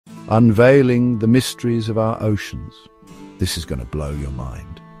unveiling the mysteries of our oceans. This is going to blow your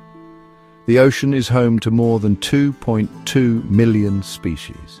mind. The ocean is home to more than 2.2 million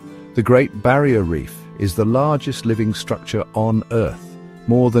species. The Great Barrier Reef is the largest living structure on Earth.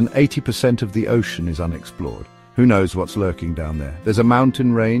 More than 80% of the ocean is unexplored. Who knows what's lurking down there? There's a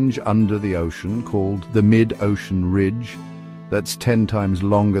mountain range under the ocean called the Mid-Ocean Ridge that's 10 times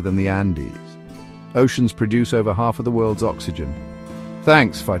longer than the Andes. Oceans produce over half of the world's oxygen.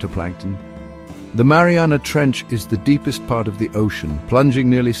 Thanks, phytoplankton. The Mariana Trench is the deepest part of the ocean, plunging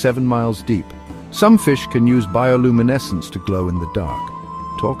nearly 7 miles deep. Some fish can use bioluminescence to glow in the dark.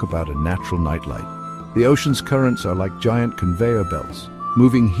 Talk about a natural nightlight. The ocean's currents are like giant conveyor belts,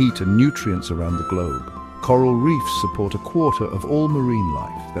 moving heat and nutrients around the globe. Coral reefs support a quarter of all marine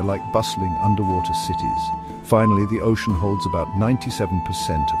life. They're like bustling underwater cities. Finally, the ocean holds about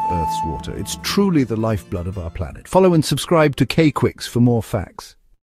 97% of Earth's water. It's truly the lifeblood of our planet. Follow and subscribe to K-Quicks for more facts.